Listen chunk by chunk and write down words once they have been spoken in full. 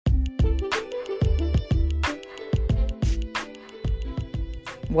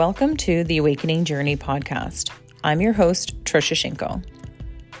Welcome to the Awakening Journey podcast. I'm your host, Trisha Shinko.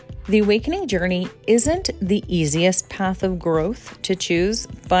 The Awakening Journey isn't the easiest path of growth to choose,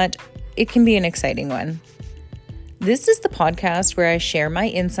 but it can be an exciting one. This is the podcast where I share my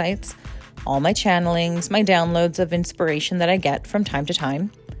insights, all my channelings, my downloads of inspiration that I get from time to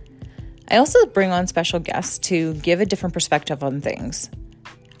time. I also bring on special guests to give a different perspective on things.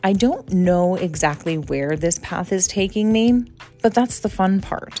 I don't know exactly where this path is taking me, but that's the fun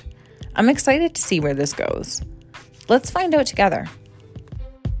part. I'm excited to see where this goes. Let's find out together.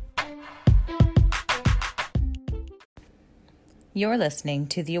 You're listening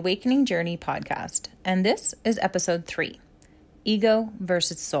to the Awakening Journey podcast, and this is episode 3, Ego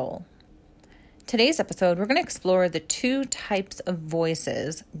versus Soul. Today's episode, we're going to explore the two types of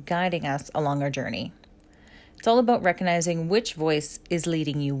voices guiding us along our journey. It's all about recognizing which voice is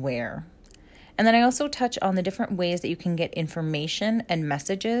leading you where. And then I also touch on the different ways that you can get information and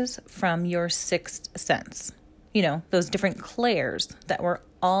messages from your sixth sense. You know, those different clairs that we're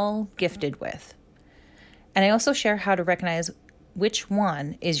all gifted with. And I also share how to recognize which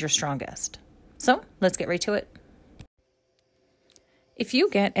one is your strongest. So let's get right to it. If you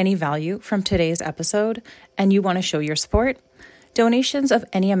get any value from today's episode and you want to show your support, donations of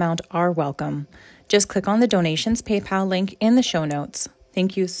any amount are welcome. Just click on the donations PayPal link in the show notes.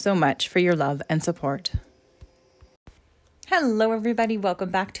 Thank you so much for your love and support. Hello, everybody. Welcome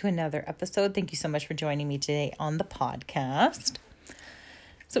back to another episode. Thank you so much for joining me today on the podcast.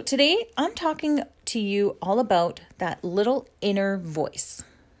 So today I'm talking to you all about that little inner voice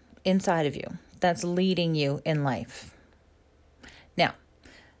inside of you that's leading you in life. Now,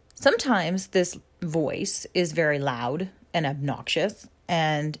 sometimes this voice is very loud and obnoxious,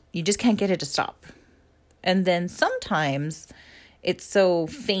 and you just can't get it to stop. And then sometimes it's so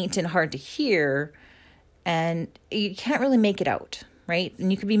faint and hard to hear, and you can't really make it out, right?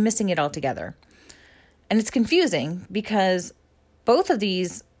 And you could be missing it altogether. And it's confusing because both of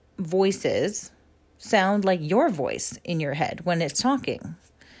these voices sound like your voice in your head when it's talking.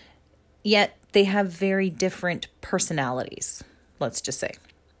 Yet they have very different personalities, let's just say.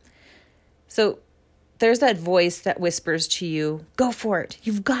 So there's that voice that whispers to you, go for it.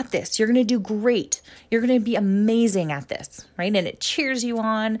 You've got this. You're going to do great. You're going to be amazing at this, right? And it cheers you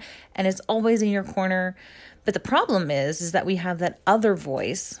on and it's always in your corner. But the problem is that we have that other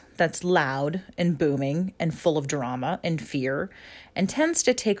voice that's loud and booming and full of drama and fear and tends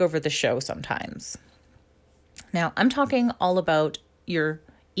to take over the show sometimes. Now, I'm talking all about your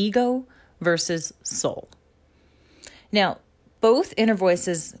ego versus soul. Now, both inner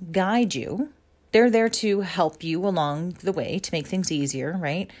voices guide you. They're there to help you along the way to make things easier,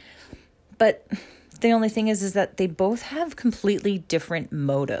 right? But the only thing is that they both have completely different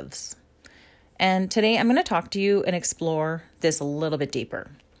motives. And today I'm going to talk to you and explore this a little bit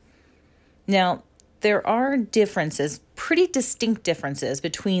deeper. Now, there are differences, pretty distinct differences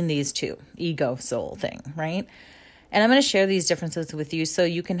between these two, ego, soul thing, right? And I'm going to share these differences with you so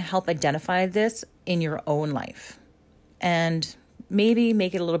you can help identify this in your own life. And maybe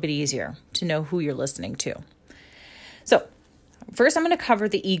make it a little bit easier to know who you're listening to. So first I'm going to cover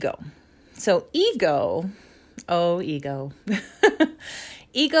the ego. So ego.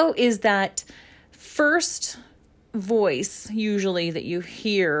 Ego is that first voice usually that you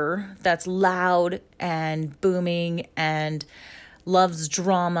hear that's loud and booming and loves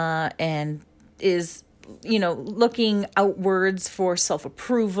drama and is, looking outwards for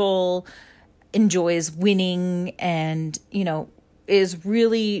self-approval, enjoys winning and, is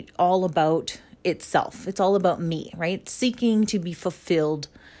really all about itself. It's all about me, right? Seeking to be fulfilled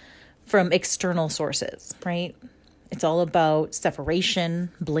from external sources, right? It's all about separation,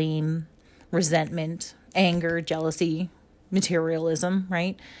 blame, resentment, anger, jealousy, materialism,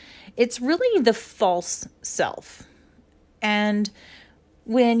 right? It's really the false self. And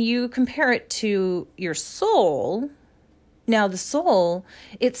when you compare it to your soul, now the soul,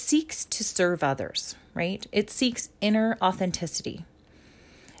 it seeks to serve others, right? It seeks inner authenticity.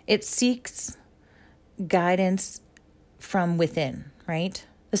 It seeks guidance from within, right?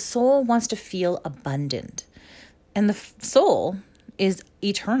 The soul wants to feel abundant. And the soul is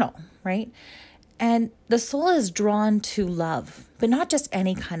eternal, right? And the soul is drawn to love, but not just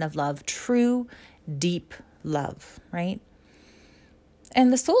any kind of love, true, deep love, right?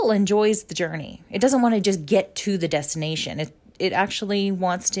 And the soul enjoys the journey. It doesn't want to just get to the destination. It actually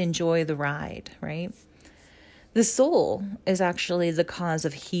wants to enjoy the ride, right? The soul is actually the cause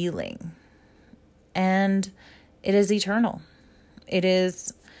of healing. And it is eternal. It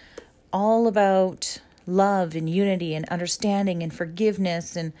is all about love and unity and understanding and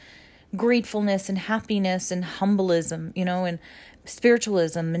forgiveness and gratefulness and happiness and humbleism, and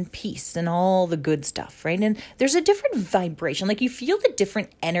spiritualism and peace and all the good stuff, right? And there's a different vibration. Like you feel the different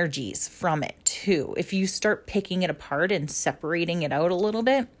energies from it too. If you start picking it apart and separating it out a little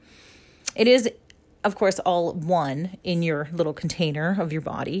bit, it is, of course, all one in your little container of your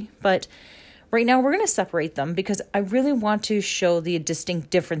body. But right now we're going to separate them because I really want to show the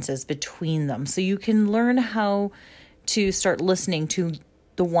distinct differences between them so you can learn how to start listening to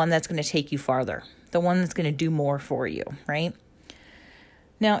the one that's going to take you farther, the one that's going to do more for you, right?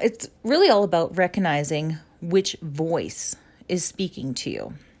 Now, it's really all about recognizing which voice is speaking to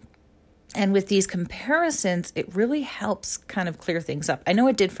you. And with these comparisons, it really helps kind of clear things up. I know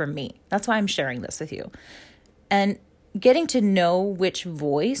it did for me. That's why I'm sharing this with you. And getting to know which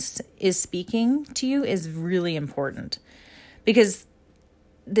voice is speaking to you is really important because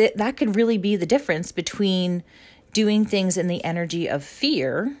that could really be the difference between doing things in the energy of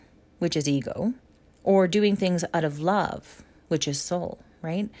fear, which is ego, or doing things out of love, which is soul,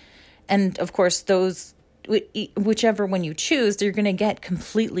 right? And of course, those, whichever one you choose, you're going to get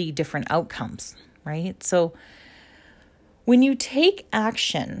completely different outcomes, right? So when you take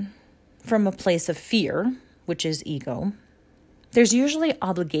action from a place of fear, which is ego, there's usually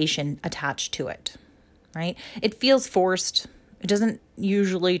obligation attached to it, right? It feels forced. It doesn't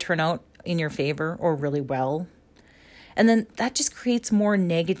usually turn out in your favor or really well. And then that just creates more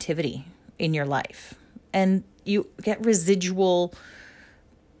negativity in your life. And you get residual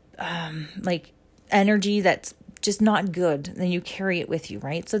energy that's just not good. Then you carry it with you,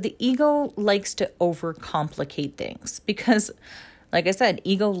 right? So the ego likes to overcomplicate things because, like I said,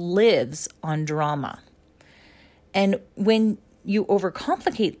 ego lives on drama. And when you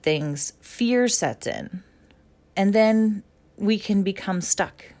overcomplicate things, fear sets in. And then we can become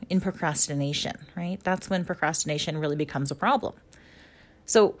stuck in procrastination, right? That's when procrastination really becomes a problem.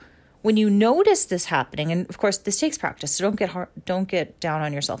 So when you notice this happening, and of course this takes practice, so don't get down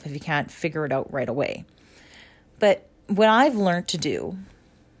on yourself if you can't figure it out right away. But what I've learned to do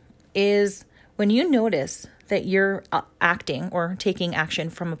is when you notice that you're acting or taking action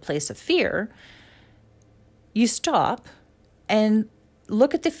from a place of fear, you stop and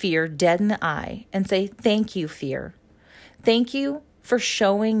look at the fear dead in the eye and say, "Thank you, fear. Thank you for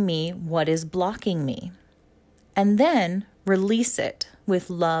showing me what is blocking me." And then release it with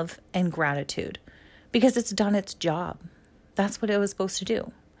love and gratitude because it's done its job. That's what it was supposed to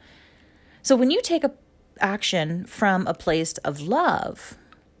do. So when you take action from a place of love,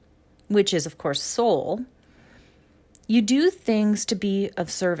 which is, of course, soul, you do things to be of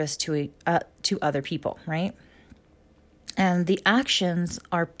service to other people, right? And the actions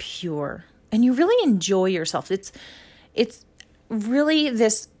are pure and you really enjoy yourself. It's really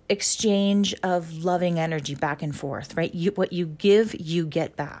this exchange of loving energy back and forth, right? What you give, you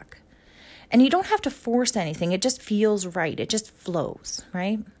get back. And you don't have to force anything. It just feels right. It just flows,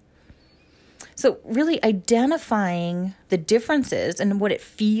 right? So really identifying the differences and what it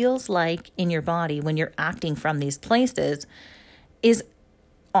feels like in your body when you're acting from these places is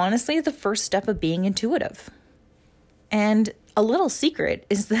honestly the first step of being intuitive. And a little secret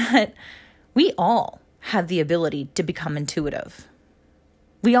is that we all have the ability to become intuitive.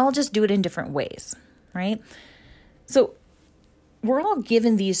 We all just do it in different ways, right? So we're all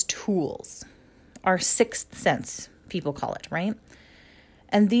given these tools, our sixth sense, people call it, right?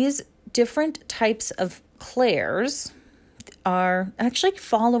 And these different types of clairs are actually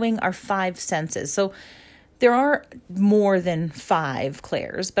following our five senses. So there are more than 5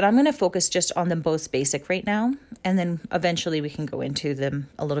 clairs, but I'm going to focus just on the most basic right now, and then eventually we can go into them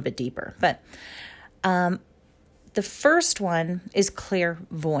a little bit deeper. But the first one is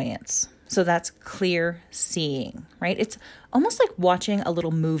clairvoyance. So that's clear seeing, right? It's almost like watching a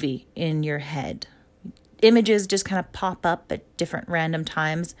little movie in your head. Images just kind of pop up at different random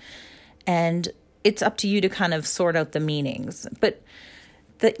times, and it's up to you to kind of sort out the meanings. But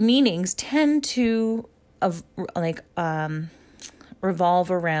the meanings tend to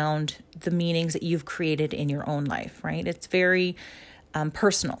revolve around the meanings that you've created in your own life, right? It's very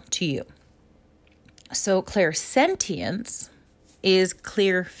personal to you. So clairsentience is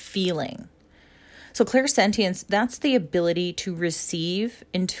clear feeling. So clairsentience, that's the ability to receive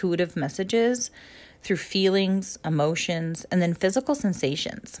intuitive messages through feelings, emotions, and then physical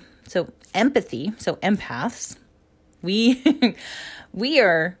sensations. So empathy, so empaths, we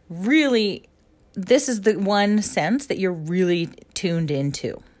are really, this is the one sense that you're really tuned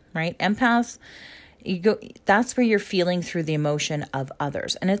into, right? Empaths, that's where you're feeling through the emotion of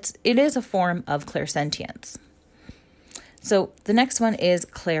others. And it is a form of clairsentience. So the next one is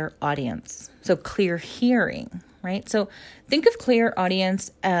clairaudience. So clear hearing, right? So think of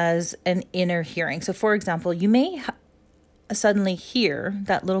clairaudience as an inner hearing. So for example, you may suddenly hear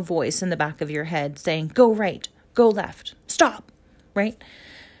that little voice in the back of your head saying, go right, go left, stop, right?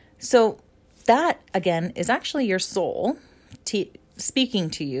 So that, again, is actually your soul speaking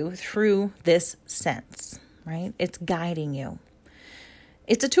to you through this sense, right? It's guiding you.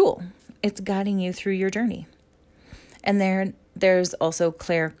 It's a tool. It's guiding you through your journey. And there's also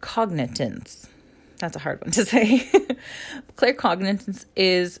claircognitance. That's a hard one to say. Claircognitance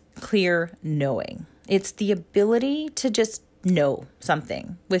is clear knowing. It's the ability to just know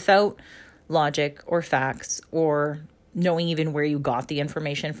something without logic or facts or knowing even where you got the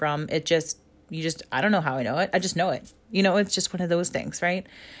information from. I don't know how I know it. I just know it. It's just one of those things, right?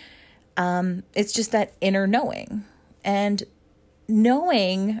 It's just that inner knowing, and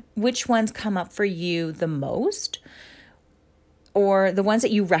knowing which ones come up for you the most, or the ones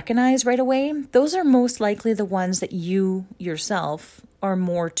that you recognize right away. Those are most likely the ones that you yourself are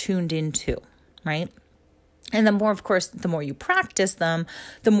more tuned into, right? And the more, of course, the more you practice them,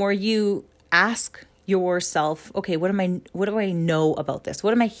 the more you ask yourself, okay, what do I know about this?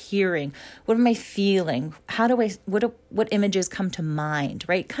 What am I hearing? What am I feeling? What images come to mind,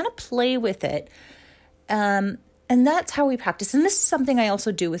 right? Kind of play with it. And that's how we practice. And this is something I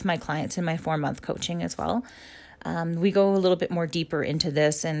also do with my clients in my 4-month coaching as well. We go a little bit more deeper into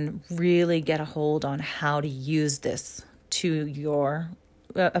this and really get a hold on how to use this to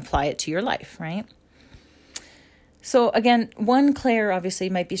apply it to your life, right? So again, one clair obviously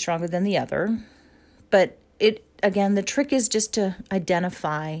might be stronger than the other, but the trick is just to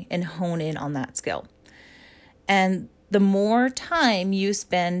identify and hone in on that skill. And the more time you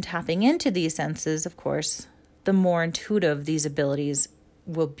spend tapping into these senses, of course, the more intuitive these abilities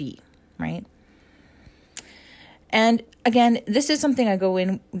will be, right? And again, this is something I go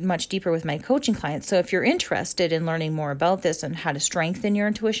in much deeper with my coaching clients. So if you're interested in learning more about this and how to strengthen your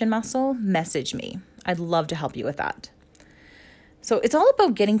intuition muscle, message me. I'd love to help you with that. So it's all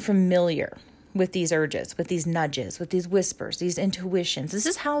about getting familiar with these urges, with these nudges, with these whispers, these intuitions. This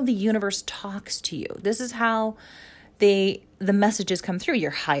is how the universe talks to you. This is how the messages come through.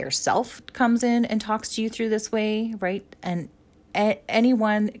 Your higher self comes in and talks to you through this way, right? And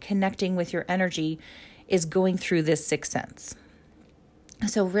anyone connecting with your energy is going through this sixth sense.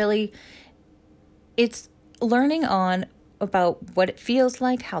 So really, it's learning about what it feels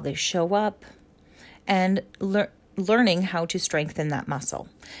like, how they show up, and learning how to strengthen that muscle.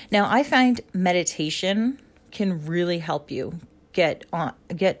 Now, I find meditation can really help you get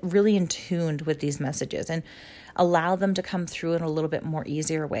really in tuned with these messages and allow them to come through in a little bit more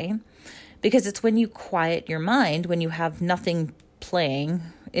easier way. Because it's when you quiet your mind, when you have nothing playing,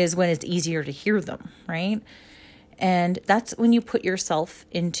 is when it's easier to hear them, right? And that's when you put yourself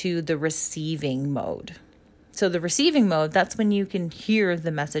into the receiving mode. So the receiving mode, that's when you can hear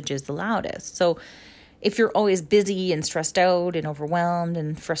the messages the loudest. So if you're always busy and stressed out and overwhelmed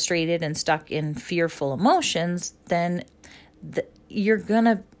and frustrated and stuck in fearful emotions, then you're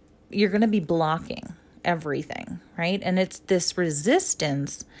gonna be blocking everything, right? And it's this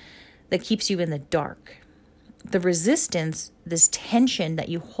resistance that keeps you in the dark. The resistance, this tension that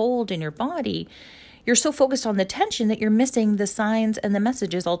you hold in your body, you're so focused on the tension that you're missing the signs and the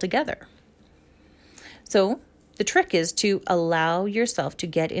messages altogether. So the trick is to allow yourself to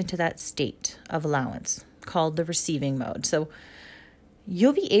get into that state of allowance called the receiving mode. So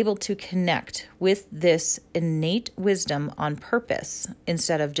you'll be able to connect with this innate wisdom on purpose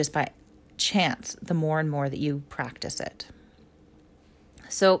instead of just by chance the more and more that you practice it.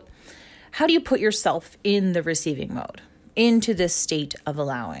 So how do you put yourself in the receiving mode, into this state of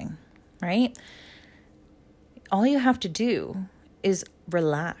allowing, right? All you have to do is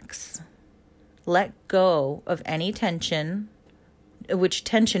relax. Let go of any tension, which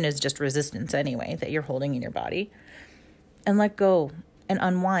tension is just resistance anyway, that you're holding in your body, and let go and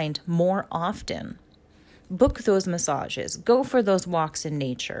unwind more often. Book those massages. Go for those walks in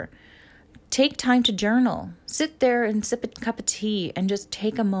nature. Take time to journal. Sit there and sip a cup of tea and just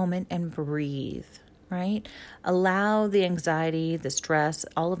take a moment and breathe, right? Allow the anxiety, the stress,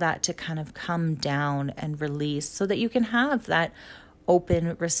 all of that to kind of come down and release so that you can have that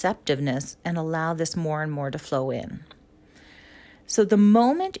open receptiveness and allow this more and more to flow in. So the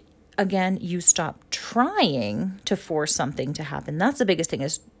moment, again, you stop trying to force something to happen, that's the biggest thing,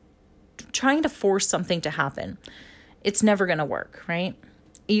 is trying to force something to happen. It's never going to work, right?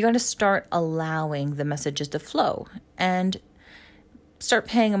 You got to start allowing the messages to flow and start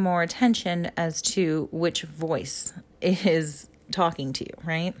paying more attention as to which voice is talking to you,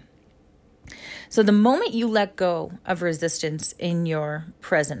 right? So the moment you let go of resistance in your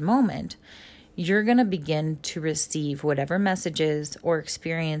present moment, you're going to begin to receive whatever messages or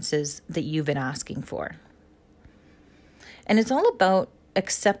experiences that you've been asking for. And it's all about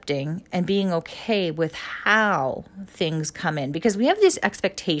accepting and being okay with how things come in, because we have these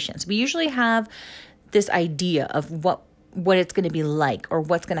expectations. We usually have this idea of what it's going to be like, or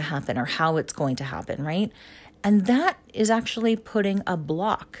what's going to happen, or how it's going to happen, right? And that is actually putting a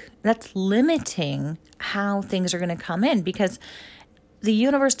block. That's limiting how things are going to come in, because the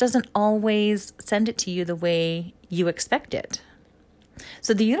universe doesn't always send it to you the way you expect it.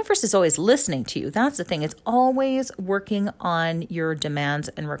 So the universe is always listening to you. That's the thing. It's always working on your demands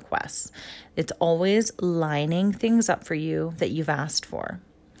and requests. It's always lining things up for you that you've asked for.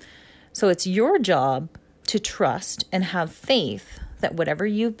 So it's your job to trust and have faith that whatever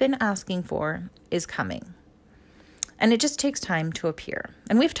you've been asking for is coming. And it just takes time to appear.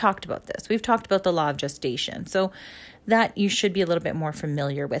 And we've talked about this. We've talked about the law of gestation. So that you should be a little bit more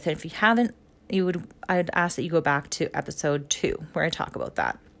familiar with. And if you haven't, I'd ask that you go back to episode 2 where I talk about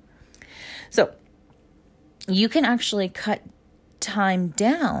that. So you can actually cut time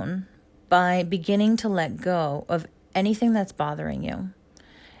down by beginning to let go of anything that's bothering you,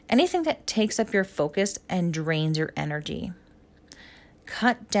 anything that takes up your focus and drains your energy.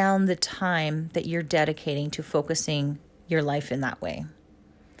 Cut down the time that you're dedicating to focusing your life in that way.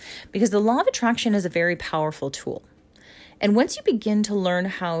 Because the law of attraction is a very powerful tool. And once you begin to learn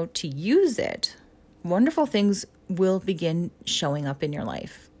how to use it, wonderful things will begin showing up in your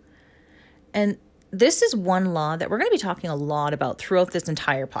life. And this is one law that we're going to be talking a lot about throughout this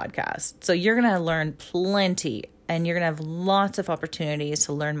entire podcast. So you're going to learn plenty, and you're going to have lots of opportunities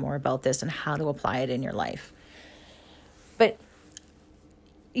to learn more about this and how to apply it in your life. But,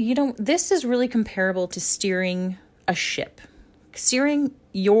 this is really comparable to steering a ship. Steering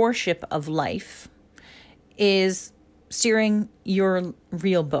your ship of life is steering your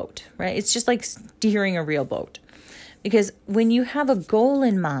real boat, right? It's just like steering a real boat. Because when you have a goal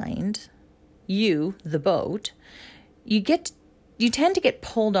in mind, you, the boat, you tend to get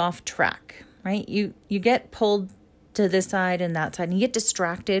pulled off track, right? You get pulled to this side and that side, and you get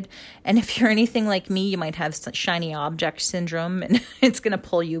distracted. And if you're anything like me, you might have shiny object syndrome, and it's going to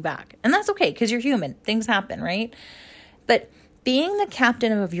pull you back. And that's okay, because you're human. Things happen, right? But being the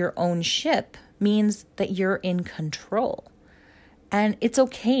captain of your own ship means that you're in control. And it's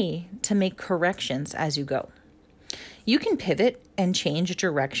okay to make corrections as you go. You can pivot and change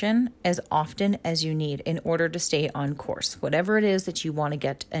direction as often as you need in order to stay on course, whatever it is that you want to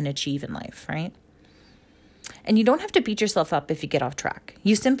get and achieve in life, right? And you don't have to beat yourself up if you get off track.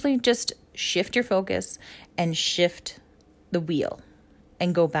 You simply just shift your focus and shift the wheel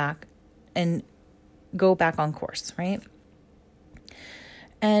and go back on course, right?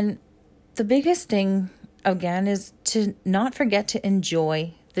 And the biggest thing, again, is to not forget to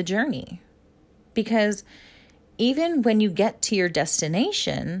enjoy the journey. Because even when you get to your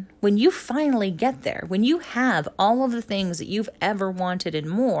destination, when you finally get there, when you have all of the things that you've ever wanted and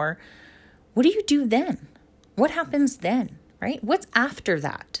more, what do you do then? What happens then, right? What's after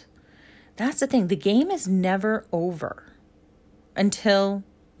that? That's the thing. The game is never over until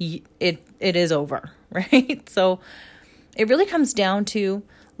it is over, right? So it really comes down to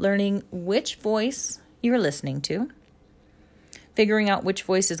learning which voice you're listening to, figuring out which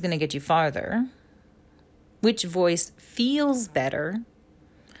voice is going to get you farther, which voice feels better.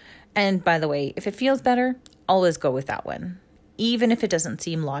 And by the way, if it feels better, always go with that one, even if it doesn't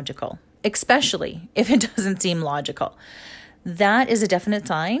seem logical, especially if it doesn't seem logical. That is a definite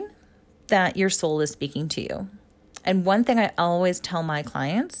sign that your soul is speaking to you. And one thing I always tell my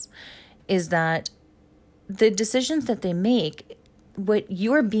clients is that the decisions that they make, what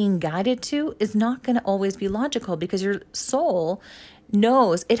you're being guided to, is not going to always be logical, because your soul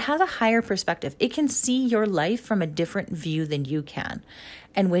knows, it has a higher perspective. It can see your life from a different view than you can.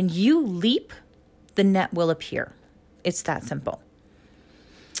 And when you leap, the net will appear. It's that simple.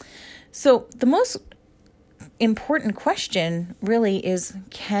 So the most important question really is,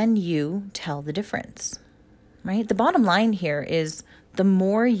 can you tell the difference, right? The bottom line here is, the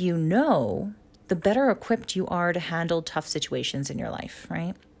more you know, the better equipped you are to handle tough situations in your life,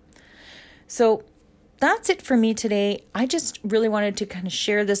 right? So that's it for me today. I just really wanted to kind of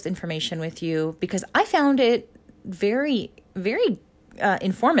share this information with you because I found it very, very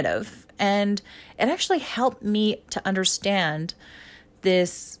informative, and it actually helped me to understand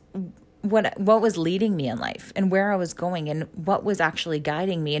this, what was leading me in life and where I was going and what was actually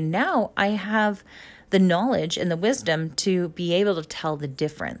guiding me. And now I have the knowledge and the wisdom to be able to tell the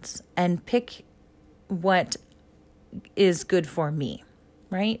difference and pick what is good for me,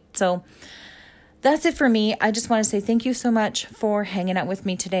 right? So that's it for me. I just want to say thank you so much for hanging out with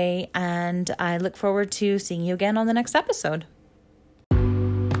me today, and I look forward to seeing you again on the next episode.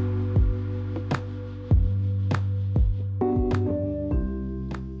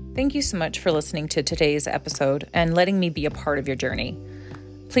 Thank you so much for listening to today's episode and letting me be a part of your journey.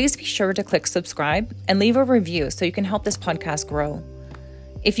 Please be sure to click subscribe and leave a review so you can help this podcast grow.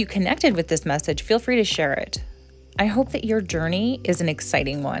 If you connected with this message, feel free to share it. I hope that your journey is an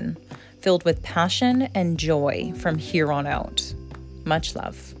exciting one, filled with passion and joy from here on out. Much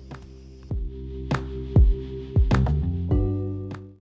love.